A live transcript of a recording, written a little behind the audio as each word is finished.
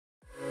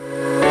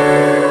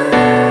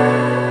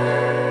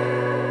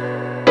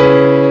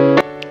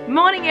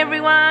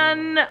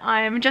everyone.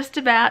 I am just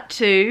about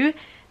to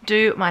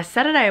do my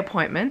Saturday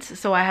appointments,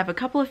 so I have a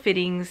couple of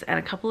fittings and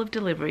a couple of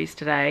deliveries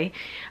today.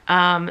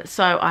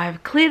 So I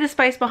have cleared the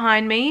space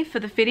behind me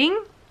for the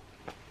fitting,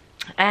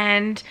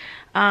 and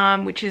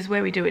which is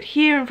where we do it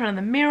here in front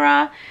of the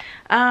mirror.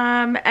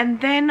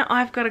 And then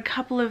I've got a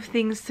couple of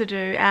things to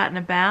do out and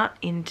about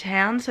in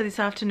town. So this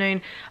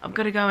afternoon I've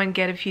got to go and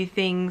get a few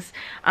things.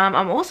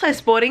 I'm also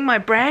sporting my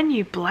brand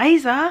new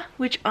blazer,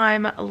 which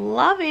I'm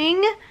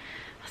loving.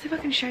 I'll see if I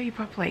can show you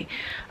properly.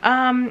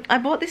 I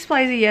bought this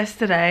blazer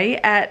yesterday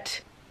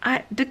at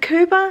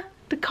Dacuba.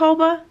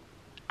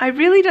 I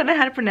really don't know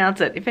how to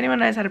pronounce it. If anyone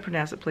knows how to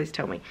pronounce it, please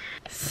tell me.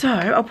 So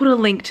I'll put a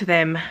link to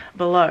them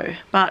below.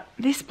 But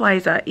this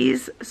blazer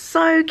is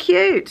so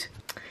cute.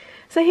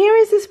 So here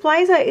is this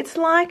blazer. It's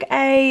like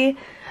a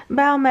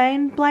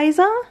Balmain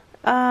blazer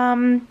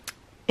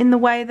in the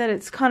way that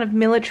it's kind of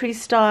military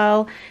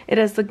style. It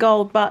has the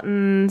gold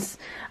buttons.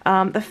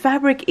 The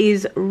fabric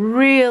is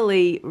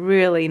really,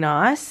 really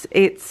nice.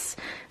 It's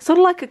sort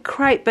of like a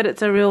crepe, but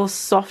it's a real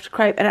soft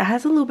crepe, and it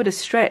has a little bit of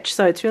stretch,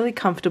 so it's really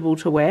comfortable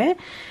to wear.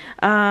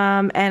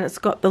 And it's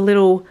got the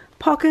little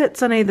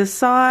pockets on either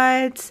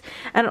sides,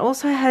 and it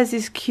also has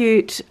this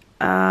cute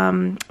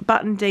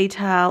button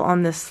detail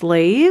on the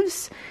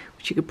sleeves,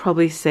 which you could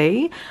probably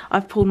see.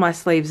 I've pulled my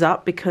sleeves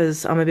up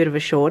because I'm a bit of a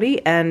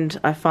shorty, and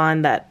I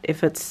find that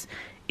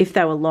if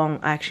they were long,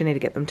 I actually need to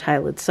get them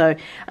tailored. So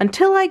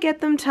until I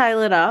get them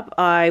tailored up,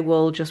 I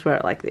will just wear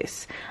it like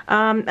this.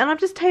 And I've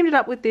just teamed it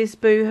up with this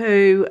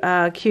Boohoo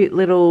cute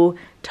little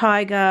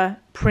tiger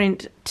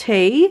print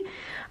tee,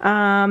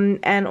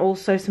 and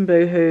also some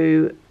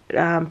Boohoo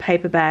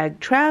paper bag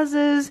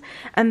trousers.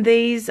 And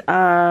these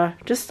are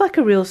just like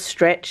a real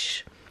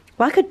stretch,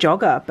 like a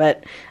jogger,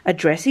 but a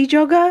dressy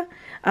jogger.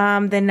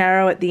 They're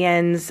narrow at the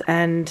ends,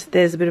 and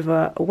there's a bit of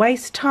a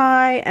waist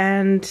tie,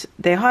 and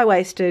they're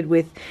high-waisted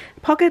with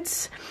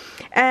pockets.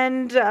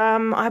 And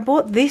I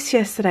bought this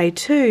yesterday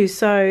too,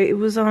 so it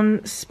was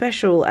on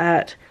special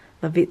at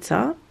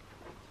Lavitza.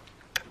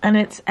 And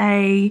it's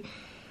I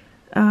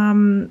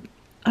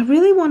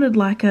really wanted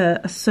like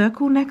a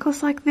circle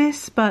necklace like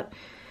this, but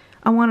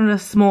I wanted a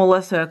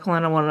smaller circle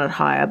and I wanted it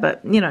higher,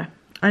 but you know,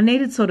 I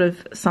needed sort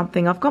of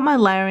something. I've got my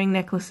layering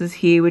necklaces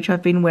here, which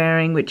I've been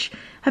wearing, which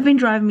have been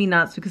driving me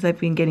nuts because they've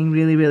been getting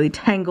really, really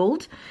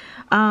tangled.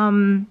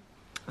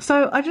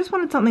 So I just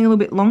wanted something a little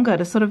bit longer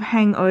to sort of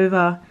hang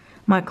over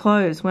my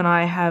clothes when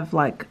I have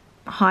like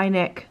high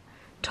neck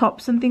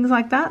tops and things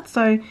like that.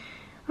 So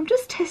I'm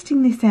just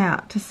testing this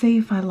out to see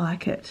if I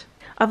like it.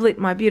 I've lit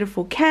my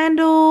beautiful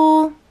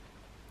candle,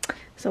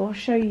 so I'll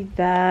show you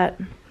that.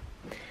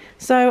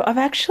 So I've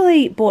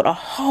actually bought a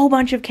whole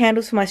bunch of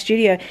candles for my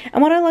studio,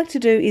 and what I like to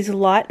do is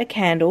light a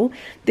candle.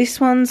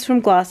 This one's from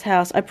Glass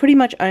House. I pretty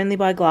much only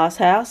buy Glass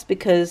House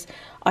because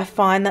I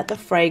find that the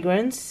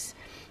fragrance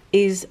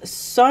is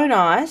so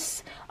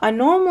nice. I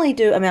normally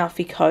do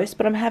Amalfi Coast,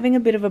 but I'm having a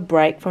bit of a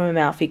break from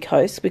Amalfi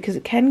Coast because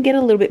it can get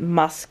a little bit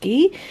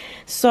musky.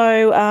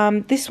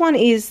 So this one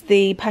is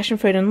the Passion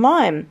Fruit and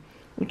Lime,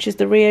 which is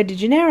the Rio de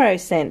Janeiro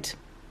scent.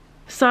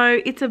 So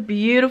it's a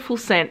beautiful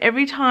scent.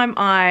 Every time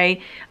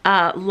I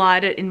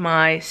light it in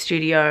my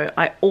studio,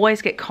 I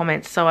always get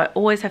comments. So I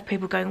always have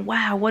people going,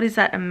 wow, what is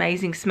that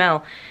amazing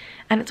smell?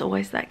 And it's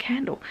always that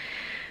candle.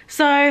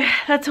 So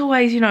that's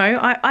always, you know,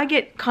 I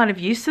get kind of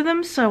used to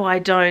them, so I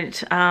don't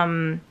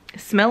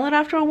smell it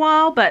after a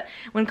while. But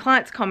when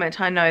clients comment,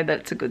 I know that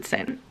it's a good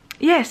scent.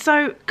 Yeah,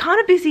 so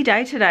kind of busy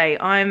day today.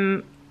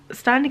 I'm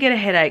starting to get a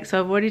headache,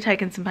 so I've already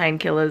taken some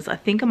painkillers. I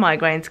think a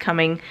migraine's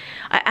coming.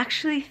 I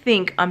actually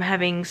think I'm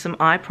having some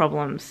eye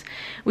problems,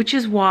 which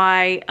is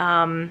why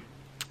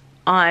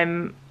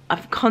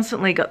I've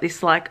constantly got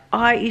this like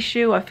eye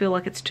issue. I feel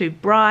like it's too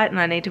bright and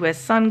I need to wear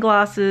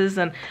sunglasses,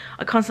 and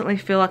I constantly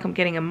feel like I'm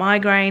getting a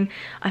migraine.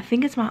 I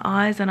think it's my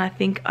eyes, and I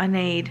think I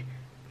need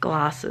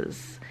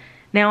glasses.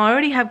 Now I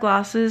already have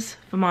glasses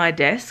for my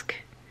desk,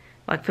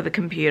 like for the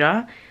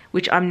computer,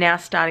 which I'm now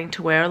starting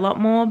to wear a lot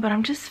more, but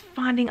I'm just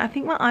finding, I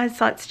think my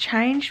eyesight's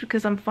changed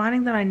because I'm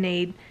finding that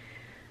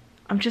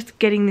I'm just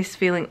getting this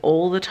feeling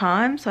all the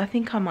time, so I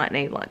think I might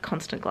need like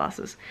constant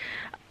glasses.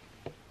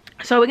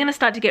 So we're gonna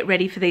start to get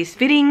ready for these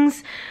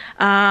fittings.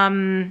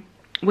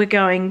 We're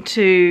going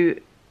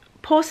to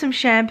pour some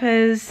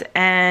champers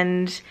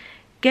and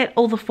get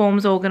all the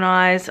forms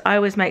organized. I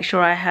always make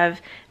sure I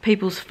have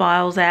people's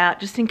files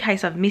out just in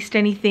case I've missed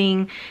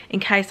anything,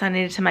 in case I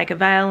needed to make a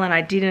veil and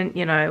I didn't,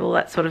 you know, all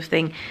that sort of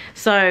thing.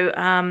 So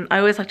I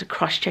always like to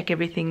cross-check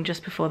everything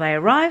just before they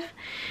arrive.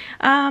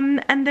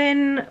 And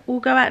then we'll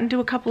go out and do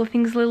a couple of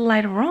things a little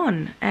later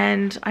on.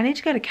 And I need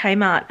to go to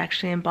Kmart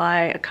actually and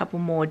buy a couple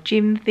more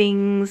gym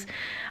things.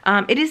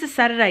 It is a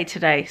Saturday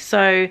today,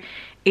 so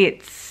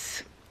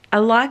I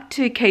like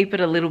to keep it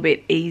a little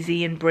bit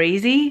easy and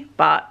breezy,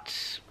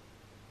 but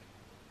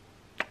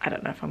I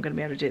don't know if I'm going to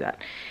be able to do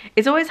that.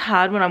 It's always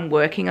hard when I'm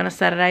working on a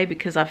Saturday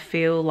because I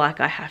feel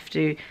like I have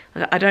to,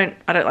 I don't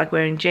like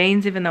wearing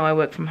jeans. Even though I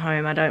work from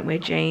home, I don't wear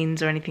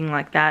jeans or anything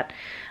like that.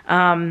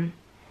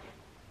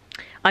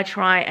 I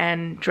try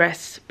and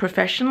dress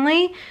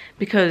professionally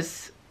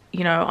because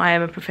you know, I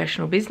am a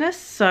professional business,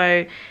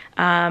 so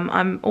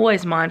I'm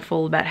always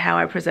mindful about how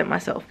I present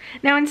myself.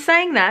 Now, in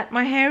saying that,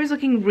 my hair is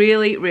looking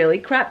really, really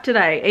crap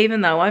today,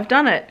 even though I've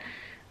done it.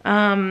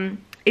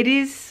 It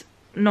is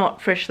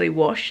not freshly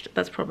washed,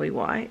 that's probably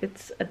why.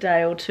 It's a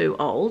day or two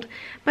old,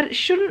 but it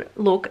shouldn't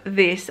look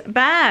this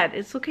bad.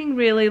 It's looking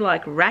really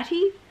like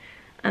ratty,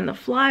 and the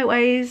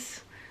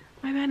flyaways,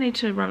 maybe I need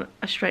to run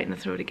a straightener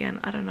through it again,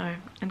 I don't know,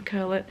 and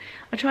curl it.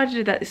 I tried to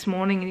do that this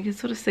morning and you can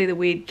sort of see the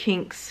weird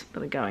kinks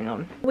that are going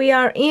on. We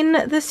are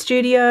in the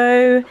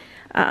studio,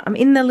 I'm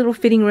in the little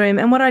fitting room,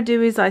 and what I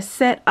do is I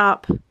set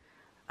up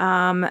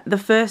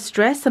the first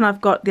dress, and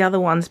I've got the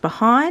other ones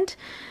behind.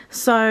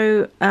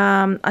 So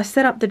I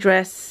set up the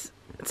dress,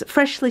 it's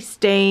freshly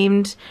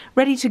steamed,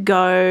 ready to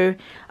go.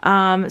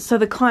 So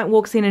the client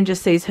walks in and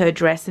just sees her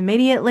dress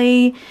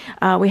immediately.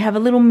 We have a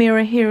little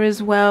mirror here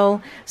as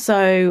well,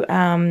 so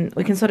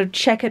we can sort of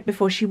check it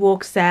before she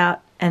walks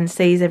out and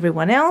sees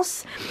everyone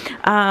else.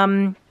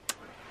 And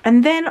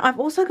then I've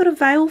also got a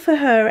veil for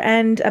her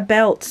and a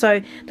belt,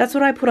 so that's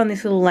what I put on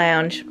this little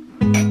lounge.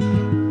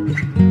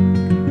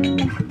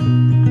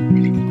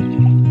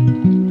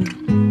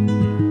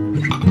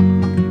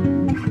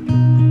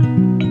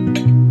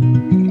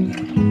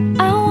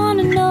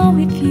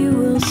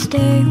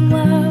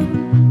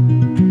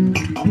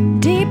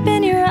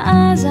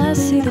 I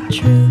see the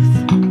truth.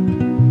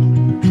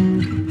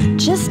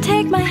 Just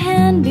take my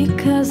hand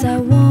because I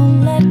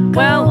won't let go.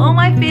 Well, all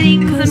my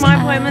fittings and my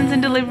appointments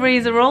and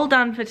deliveries are all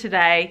done for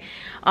today.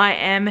 I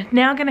am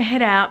now going to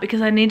head out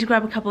because I need to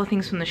grab a couple of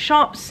things from the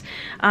shops.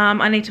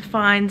 I need to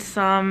find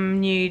some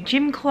new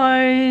gym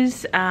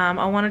clothes.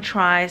 I want to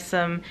try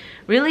some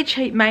really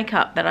cheap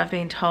makeup that I've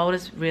been told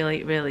is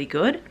really, really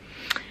good.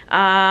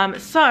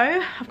 So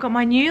I've got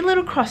my new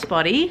little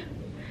crossbody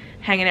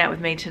hanging out with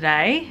me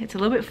today. It's a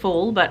little bit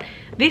full, but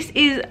this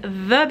is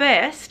the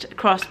best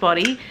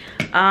crossbody,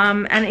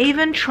 and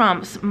even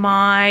trumps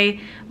my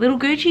little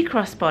Gucci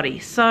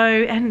crossbody. So,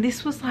 and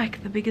this was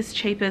like the biggest,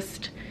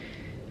 cheapest,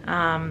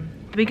 the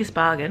biggest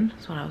bargain,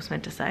 that's what I was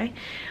meant to say,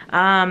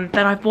 that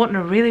I've bought in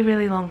a really,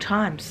 really long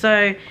time.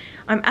 So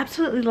I'm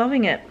absolutely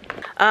loving it.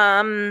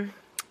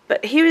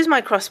 But here is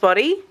my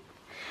crossbody.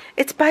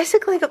 It's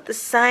basically got the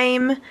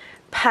same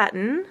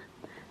pattern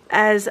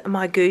as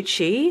my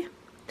Gucci,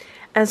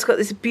 and it's got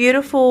this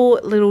beautiful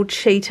little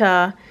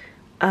cheetah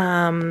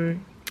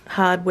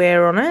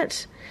hardware on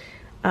it.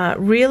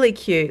 Really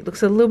cute.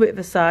 Looks a little bit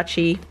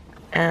Versace.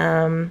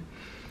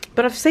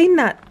 But I've seen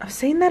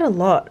that a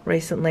lot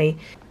recently.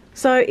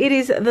 So it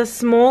is the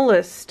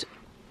smallest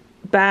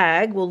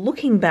bag, well,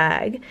 looking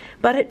bag,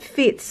 but it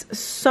fits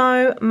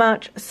so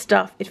much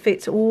stuff. It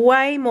fits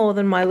way more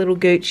than my little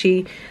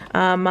Gucci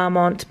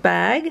Marmont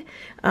bag,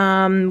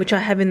 which I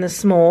have in the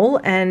small,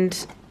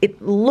 and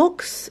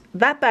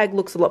that bag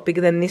looks a lot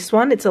bigger than this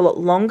one. It's a lot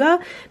longer,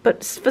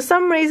 but for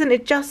some reason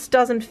it just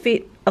doesn't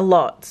fit a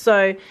lot.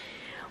 So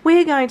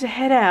we're going to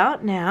head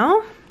out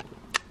now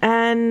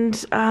and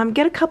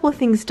get a couple of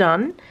things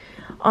done.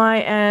 I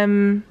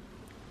am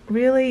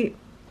really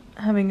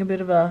having a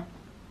bit of a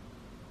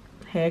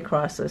hair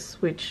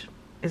crisis, which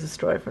is a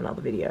story for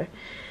another video.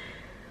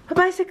 But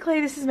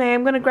basically this is me.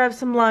 I'm going to grab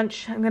some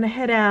lunch, I'm going to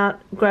head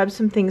out, grab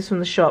some things from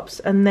the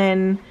shops, and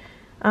then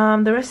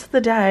the rest of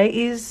the day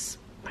is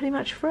pretty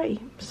much free.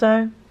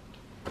 So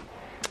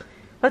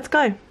let's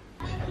go.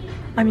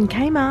 I'm in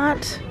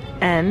Kmart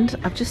and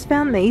I've just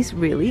found these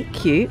really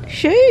cute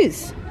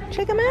shoes.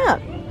 Check them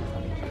out.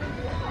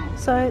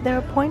 So they're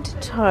a pointed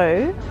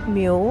toe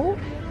mule.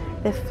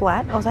 They're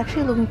flat. I was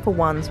actually looking for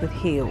ones with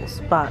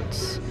heels,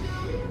 but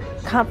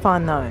can't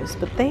find those.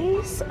 But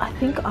these, I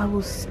think I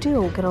will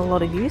still get a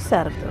lot of use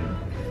out of them.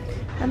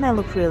 And they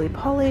look really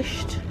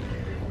polished.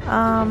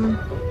 Nice.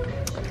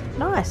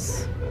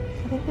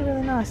 I think they're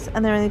really nice.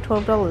 And they're only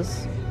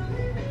 $12.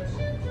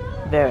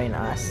 Very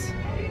nice.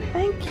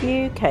 Thank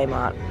you,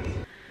 Kmart.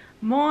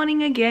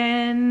 Morning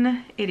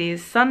again. It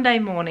is Sunday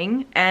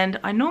morning, and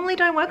I normally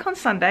don't work on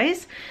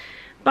Sundays,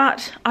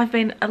 but I've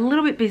been a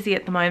little bit busy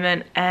at the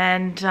moment,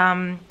 and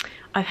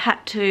I've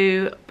had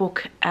to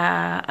book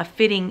a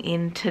fitting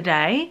in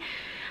today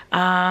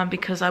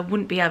because I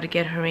wouldn't be able to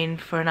get her in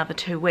for another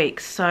 2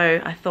 weeks.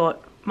 So I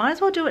thought, might as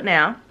well do it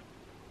now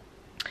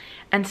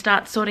and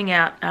start sorting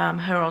out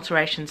her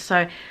alterations.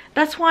 So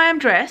that's why I'm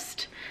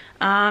dressed,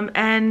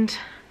 and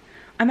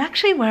I'm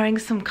actually wearing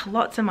some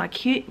culottes and my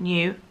cute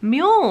new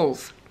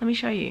mules. Let me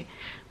show you.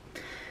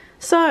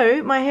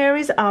 So my hair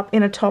is up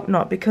in a top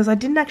knot because I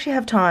didn't actually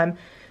have time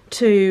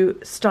to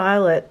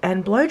style it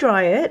and blow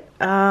dry it.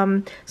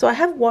 So I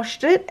have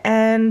washed it,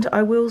 and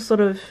I will sort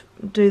of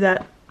do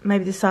that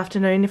maybe this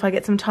afternoon if I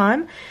get some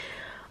time.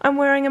 I'm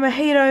wearing a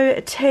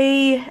mojito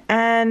tee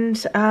and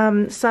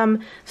some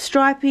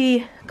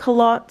stripy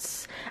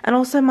culottes, and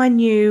also my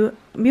new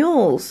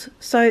mules.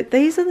 So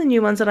these are the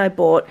new ones that I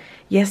bought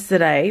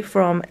yesterday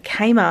from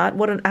Kmart.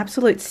 What an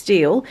absolute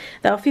steal.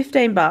 They were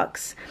 15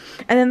 bucks.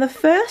 And then the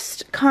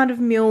first kind of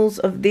mules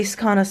of this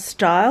kind of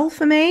style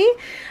for me.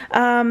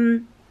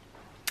 And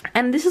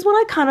this is what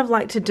I kind of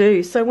like to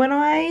do. So when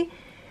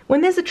when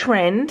there's a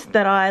trend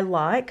that I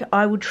like,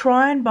 I would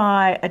try and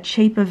buy a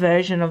cheaper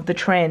version of the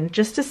trend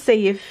just to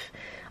see if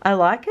I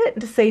like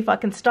it, to see if I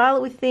can style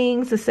it with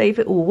things, to see if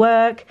it will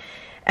work.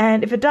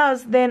 And if it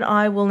does, then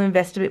I will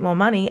invest a bit more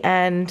money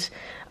and,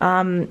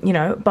 you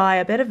know, buy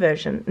a better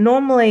version.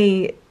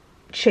 Normally,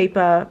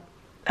 cheaper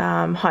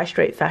high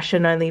street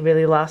fashion only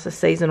really lasts a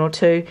season or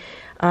two,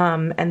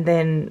 and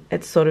then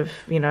it sort of,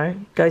 you know,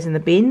 goes in the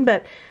bin,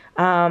 but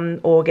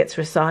or gets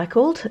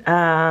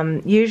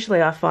recycled.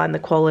 Usually I find the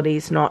quality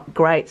is not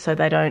great, so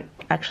they don't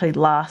actually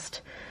last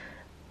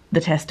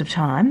the test of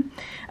time,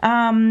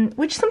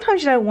 which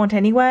sometimes you don't want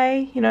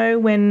anyway, you know,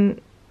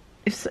 when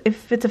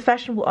if it's a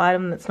fashionable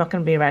item that's not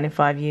going to be around in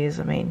 5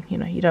 years, I mean, you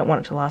know, you don't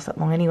want it to last that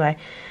long anyway.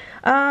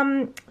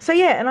 So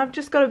yeah, and I've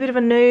just got a bit of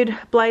a nude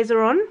blazer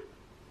on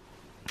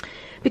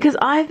because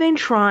I've been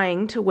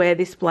trying to wear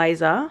this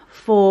blazer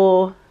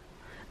for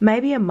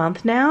maybe a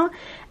month now,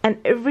 and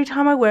every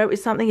time I wear it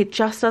with something, it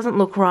just doesn't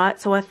look right.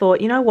 So I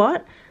thought, you know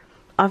what,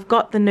 I've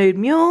got the Nude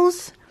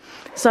mules,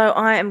 so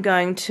I am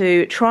going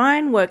to try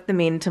and work them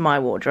into my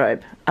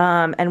wardrobe,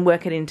 and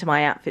work it into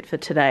my outfit for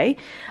today.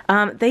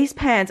 These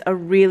pants are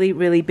really,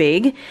 really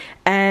big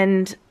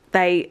and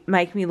they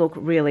make me look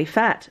really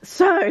fat,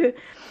 so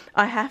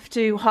I have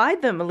to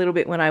hide them a little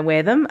bit when I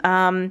wear them.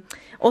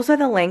 Also,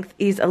 the length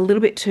is a little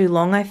bit too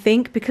long, I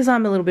think, because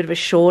I'm a little bit of a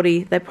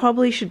shorty. They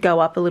probably should go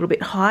up a little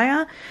bit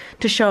higher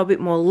to show a bit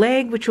more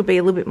leg, which will be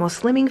a little bit more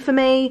slimming for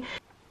me.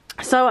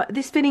 So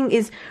this fitting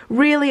is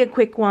really a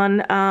quick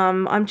one.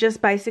 I'm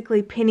just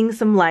basically pinning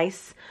some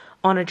lace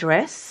on a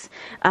dress.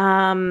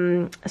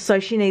 So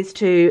she needs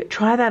to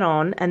try that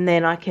on, and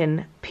then I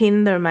can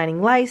pin the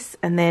remaining lace,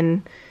 and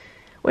then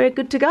we're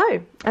good to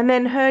go. And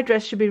then her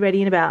dress should be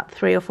ready in about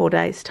 3 or 4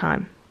 days'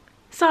 time.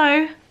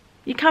 So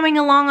you're coming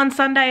along on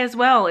Sunday as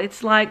well.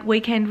 It's like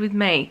weekend with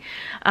me.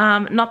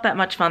 Not that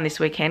much fun this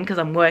weekend because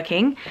I'm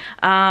working.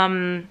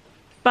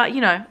 But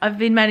you know, I've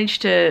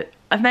managed to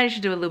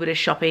do a little bit of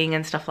shopping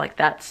and stuff like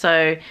that.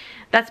 So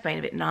that's been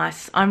a bit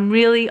nice. I'm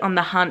really on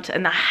the hunt,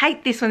 and I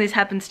hate this when this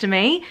happens to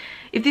me.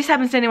 If this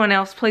happens to anyone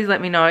else, please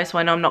let me know so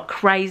I know I'm not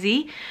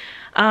crazy.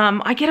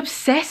 I get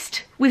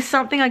obsessed with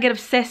something. I get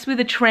obsessed with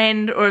a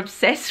trend or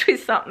obsessed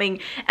with something,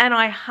 and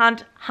I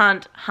hunt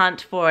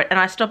for it, and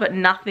I stop at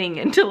nothing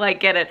until I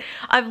get it.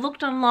 I've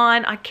looked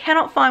online. I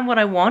cannot find what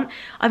I want.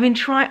 I've been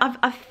trying.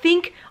 I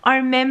think I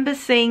remember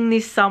seeing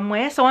this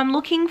somewhere. So I'm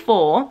looking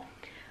for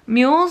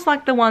mules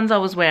like the ones I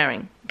was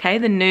wearing. Okay,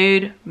 the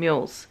nude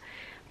mules,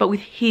 but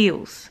with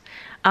heels.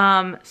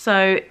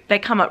 So they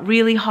come up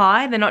really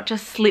high. They're not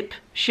just slip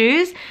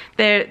shoes.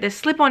 They're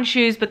slip-on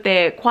shoes, but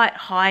they're quite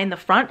high in the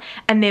front,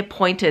 and they're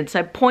pointed.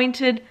 So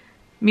pointed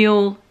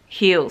mule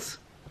heels.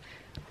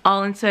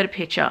 I'll insert a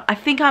picture. I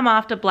think I'm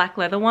after black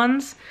leather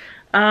ones.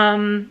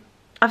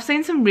 I've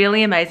seen some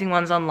really amazing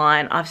ones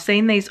online. I've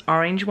seen these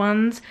orange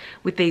ones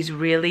with these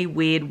really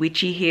weird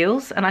witchy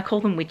heels, and I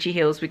call them witchy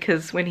heels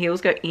because when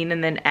heels go in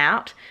and then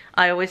out,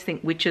 I always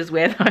think witches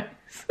wear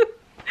those.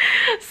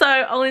 So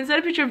I'll insert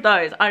a picture of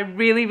those. I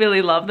really,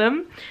 really love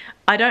them.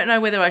 I don't know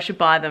whether I should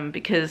buy them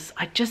because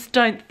I just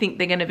don't think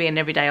they're going to be an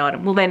everyday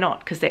item. Well, they're not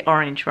because they're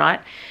orange,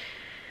 right?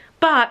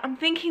 But I'm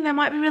thinking they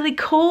might be really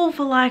cool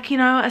for, like, you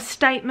know, a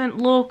statement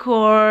look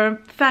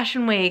or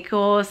fashion week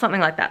or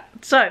something like that.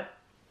 So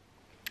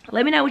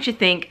let me know what you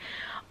think.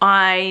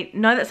 I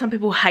know that some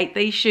people hate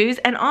these shoes,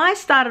 and I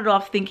started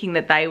off thinking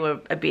that they were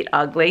a bit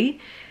ugly,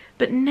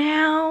 but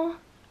now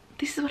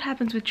this is what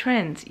happens with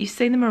trends. You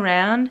see them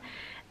around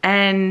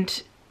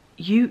and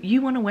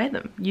you want to wear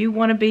them. You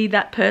want to be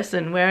that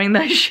person wearing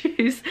those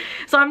shoes.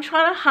 So I'm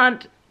trying to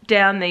hunt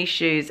down these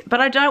shoes, but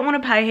I don't want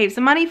to pay heaps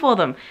of money for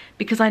them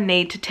because I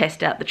need to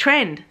test out the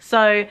trend.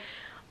 So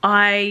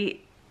I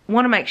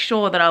want to make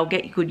sure that I'll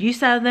get good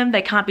use out of them.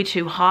 They can't be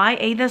too high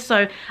either.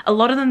 So a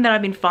lot of them that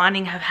I've been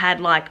finding have had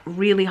like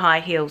really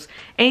high heels.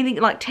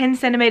 Anything like 10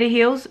 centimeter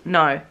heels,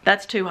 no,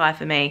 that's too high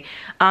for me.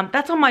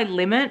 That's on my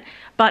limit.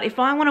 But if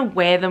I want to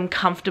wear them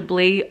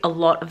comfortably a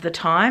lot of the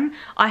time,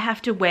 I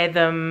have to wear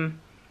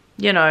them,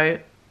 you know,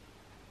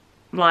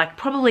 like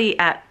probably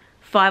at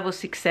 5 or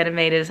 6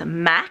 centimeters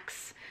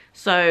max.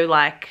 So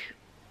like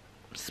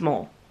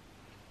small.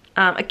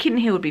 A kitten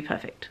heel would be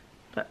perfect,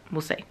 but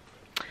we'll see.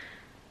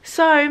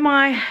 So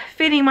my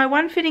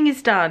one fitting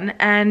is done,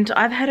 and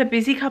I've had a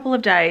busy couple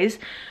of days.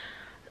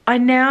 I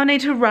now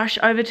need to rush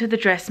over to the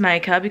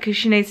dressmaker because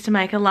she needs to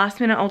make a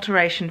last minute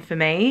alteration for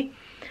me,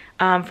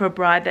 for a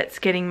bride that's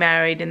getting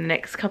married in the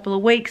next couple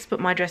of weeks, but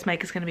my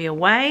dressmaker's going to be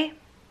away.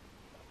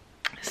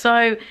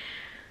 So,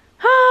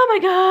 oh my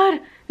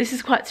god, this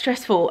is quite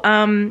stressful.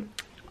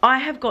 I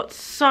have got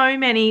so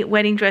many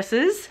wedding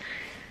dresses.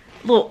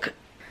 Look,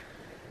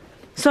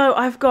 so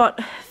I've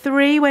got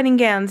 3 wedding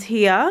gowns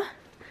here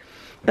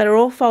that are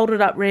all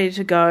folded up, ready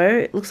to go.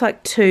 It looks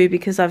like 2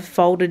 because I've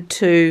folded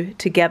 2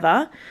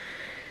 together.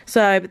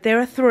 So, but there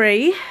are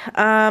 3.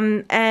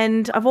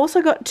 And I've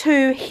also got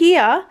 2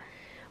 here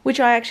which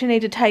I actually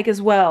need to take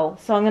as well.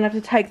 So I'm going to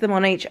have to take them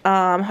on each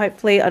arm.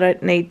 Hopefully I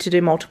don't need to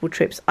do multiple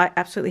trips. I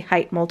absolutely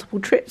hate multiple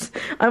trips.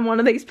 I'm one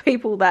of these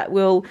people that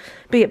will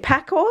be a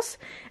pack horse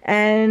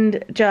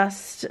and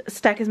just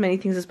stack as many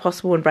things as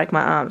possible and break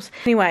my arms.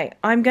 Anyway,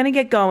 I'm going to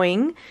get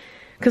going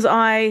because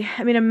I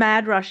am in a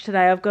mad rush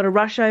today. I've got to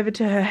rush over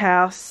to her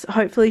house.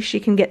 Hopefully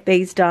she can get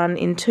these done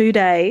in 2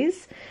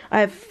 days. I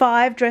have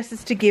 5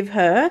 dresses to give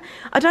her.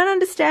 I don't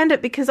understand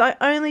it because I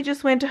only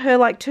just went to her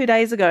like 2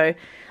 days ago.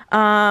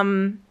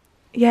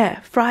 Yeah,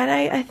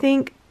 Friday, I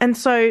think. And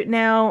so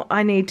now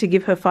I need to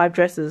give her 5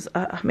 dresses.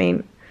 I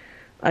mean,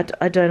 I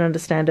don't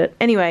understand it.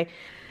 Anyway,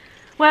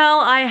 well,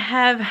 I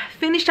have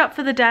finished up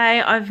for the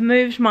day. I've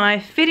moved my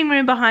fitting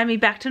room behind me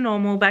back to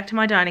normal, back to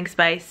my dining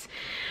space.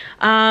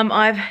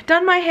 I've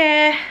done my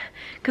hair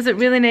because it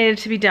really needed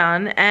to be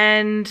done.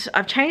 And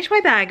I've changed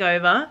my bag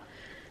over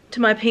to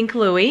my pink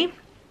Louis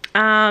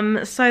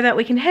so that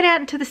we can head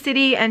out into the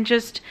city and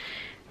just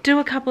do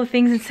a couple of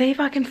things and see if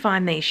I can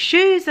find these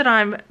shoes that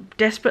I'm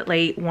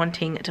desperately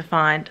wanting to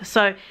find.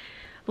 So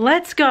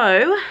let's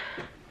go.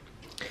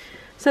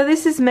 So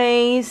this is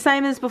me,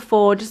 same as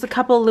before, just a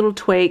couple of little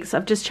tweaks.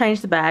 I've just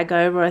changed the bag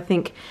over. I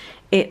think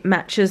it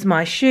matches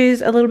my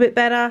shoes a little bit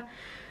better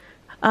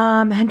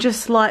and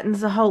just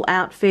lightens the whole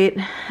outfit.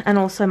 And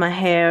also my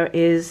hair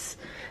is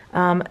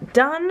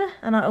done,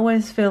 and I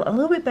always feel a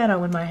little bit better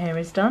when my hair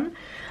is done.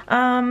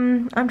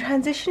 I'm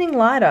transitioning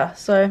lighter,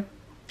 so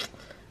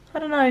I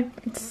don't know,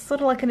 it's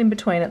sort of like an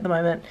in-between at the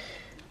moment.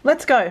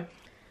 Let's go.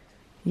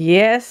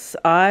 Yes,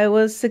 I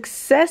was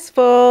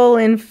successful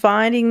in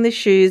finding the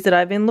shoes that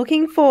I've been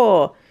looking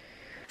for.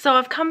 So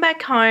I've come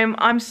back home.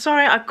 I'm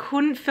sorry I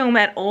couldn't film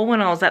at all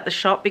when I was at the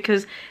shop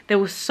because there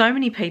were so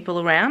many people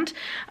around,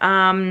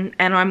 and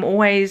I'm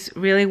always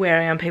really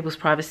wary on people's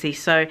privacy,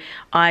 so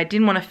I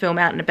didn't want to film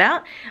out and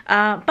about,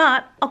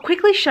 but I'll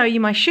quickly show you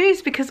my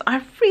shoes because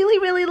I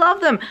really love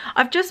them.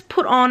 I've just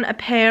put on a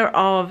pair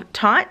of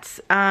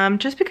tights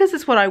just because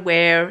it's what I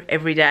wear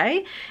every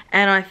day,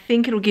 and I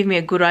think it'll give me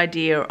a good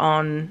idea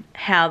on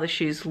how the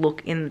shoes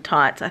look in the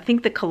tights. I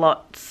think the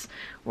culottes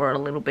were a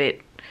little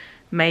bit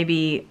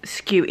maybe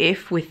skew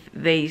if with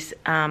these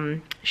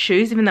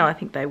shoes, even though I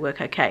think they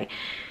work okay.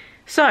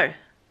 So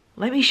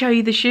let me show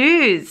you the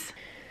shoes.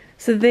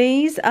 So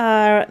these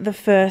are the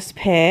first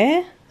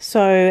pair.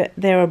 So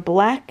they're a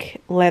black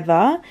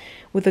leather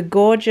with a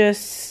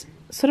gorgeous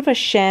sort of a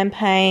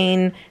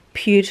champagne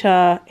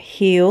pewter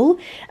heel,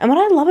 and what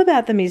I love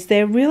about them is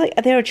they're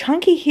a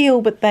chunky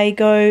heel, but they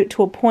go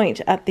to a point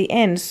at the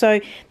end,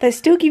 so they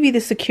still give you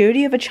the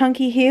security of a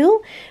chunky heel,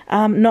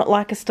 not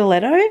like a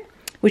stiletto,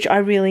 which I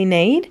really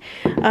need.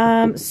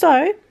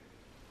 So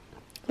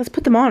let's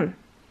put them on.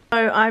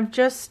 So I'm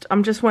just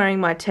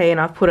wearing my tee and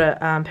I've put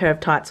a pair of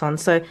tights on.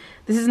 So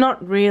this is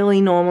not really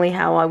normally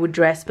how I would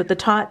dress, but the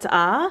tights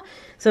are,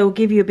 so it'll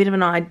give you a bit of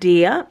an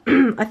idea.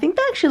 I think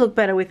they actually look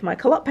better with my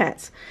culotte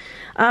pants.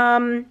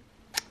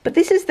 But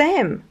this is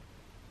them.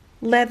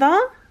 Leather.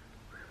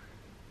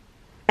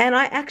 And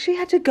I actually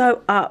had to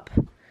go up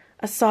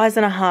a size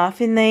and a half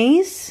in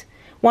these.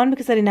 1,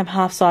 because I didn't have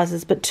half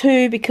sizes, but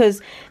 2,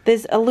 because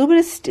there's a little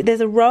bit of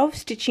there's a row of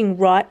stitching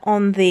right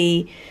on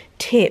the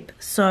tip.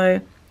 So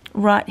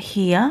right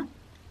here,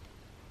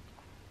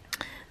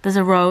 there's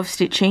a row of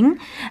stitching,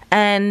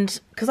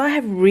 and because I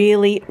have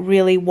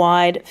really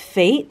wide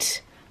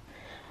feet,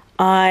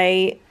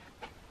 I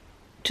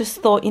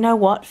just thought, you know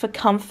what, for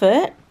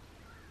comfort,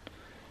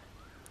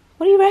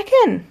 what do you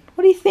reckon?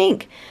 What do you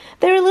think?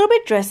 They're a little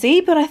bit dressy,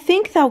 but I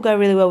think they'll go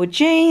really well with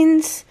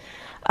jeans.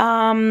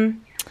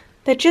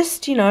 They're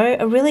just, you know,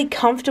 a really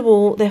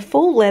comfortable, they're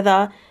full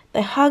leather,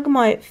 they hug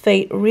my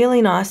feet really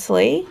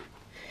nicely.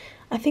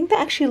 I think they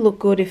actually look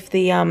good if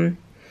the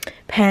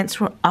pants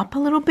were up a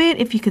little bit,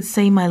 if you could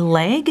see my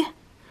leg.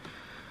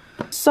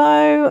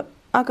 So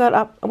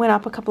I went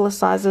up a couple of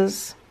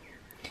sizes.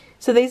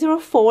 So these are a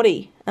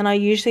 40, and I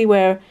usually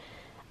wear,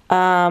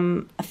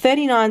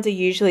 39s are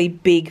usually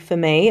big for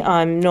me.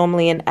 I'm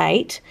normally an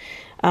 8,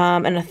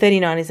 and a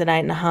 39 is an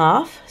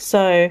 8.5.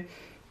 So,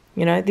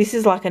 you know, this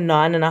is like a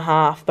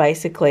 9.5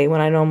 basically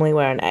when I normally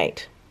wear an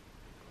 8.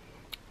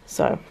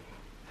 So,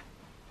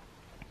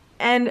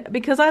 and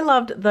because I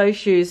loved those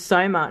shoes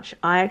so much,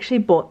 I actually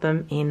bought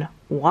them in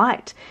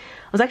white.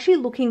 I was actually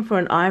looking for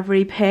an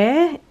ivory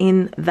pair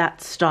in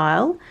that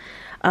style.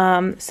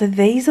 So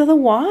these are the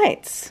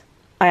whites.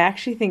 I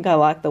actually think I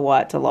like the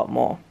whites a lot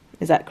more.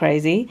 Is that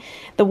crazy?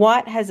 The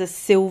white has a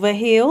silver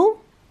heel,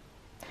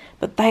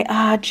 but they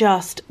are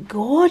just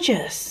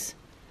gorgeous.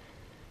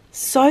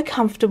 So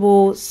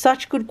comfortable,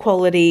 such good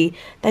quality.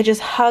 They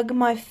just hug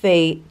my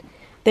feet.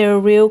 They're a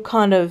real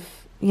kind of,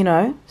 you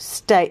know,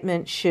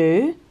 statement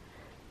shoe.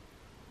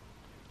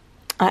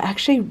 I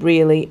actually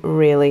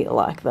really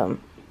like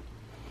them.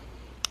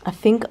 I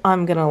think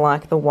I'm going to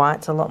like the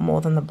whites a lot more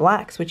than the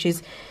blacks, which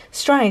is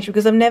strange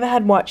because I've never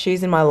had white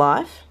shoes in my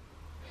life.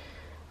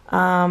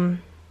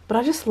 But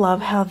I just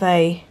love how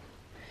they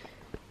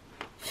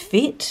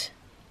fit.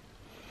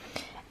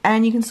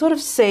 And you can sort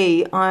of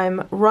see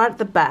I'm right at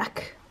the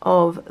back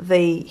of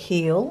the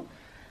heel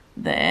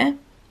there.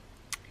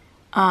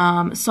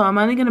 So I'm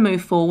only going to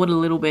move forward a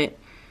little bit.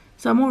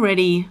 So I'm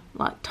already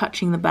like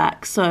touching the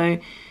back. So,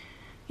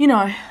 you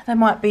know, they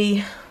might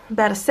be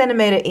about 1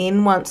 centimetre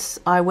in once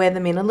I wear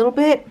them in a little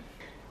bit.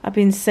 I've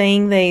been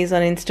seeing these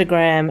on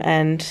Instagram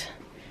and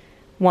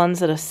ones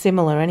that are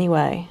similar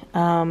anyway.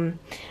 And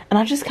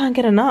I just can't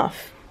get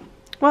enough.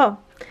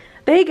 Well,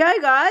 there you go,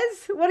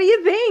 guys. What do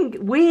you think?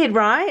 Weird,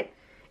 right?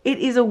 It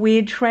is a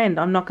weird trend.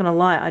 I'm not going to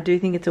lie. I do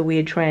think it's a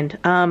weird trend.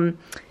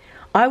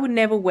 I would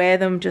never wear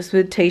them just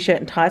with t-shirt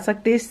and tights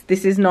like this.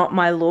 This is not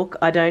my look.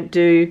 I don't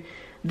do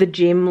the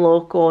gym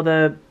look or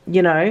the,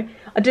 you know,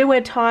 I do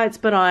wear tights,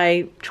 but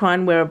I try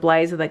and wear a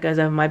blazer that goes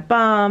over my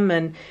bum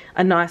and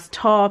a nice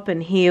top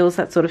and heels,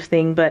 that sort of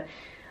thing. But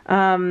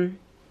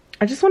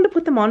I just wanted to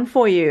put them on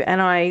for you,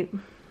 and I,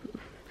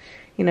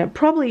 you know,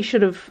 probably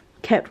should have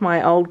kept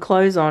my old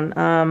clothes on.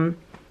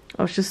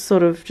 I was just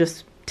sort of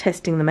just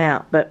testing them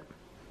out. But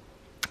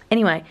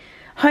anyway,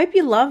 hope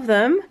you love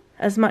them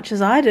as much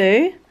as I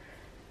do.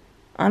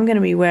 I'm going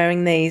to be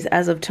wearing these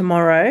as of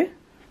tomorrow.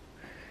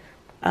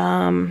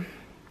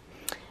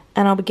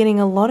 And I'll be getting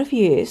a lot of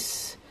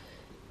use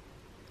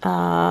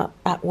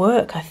at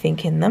work, I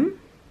think, in them.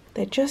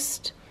 They're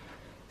just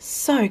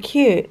so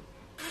cute.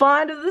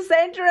 Find of the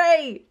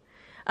century!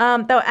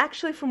 They were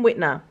actually from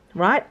Whitner,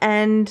 right?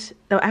 And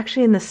they were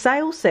actually in the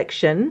sale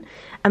section,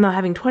 and they were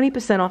having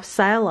 20% off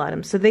sale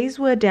items. So these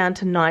were down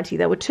to 90.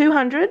 They were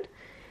 200,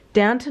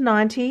 down to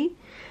 90,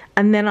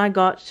 and then I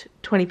got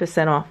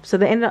 20% off. So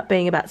they ended up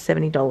being about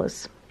 $70,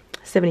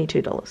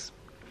 $72.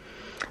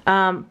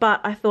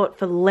 But I thought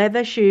for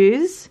leather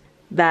shoes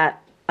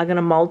that are going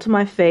to mold to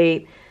my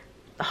feet,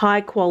 high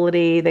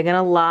quality, they're going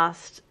to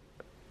last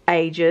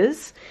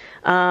ages,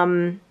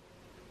 I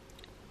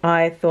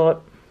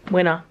thought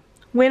winner,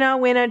 winner,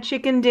 winner,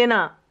 chicken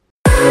dinner.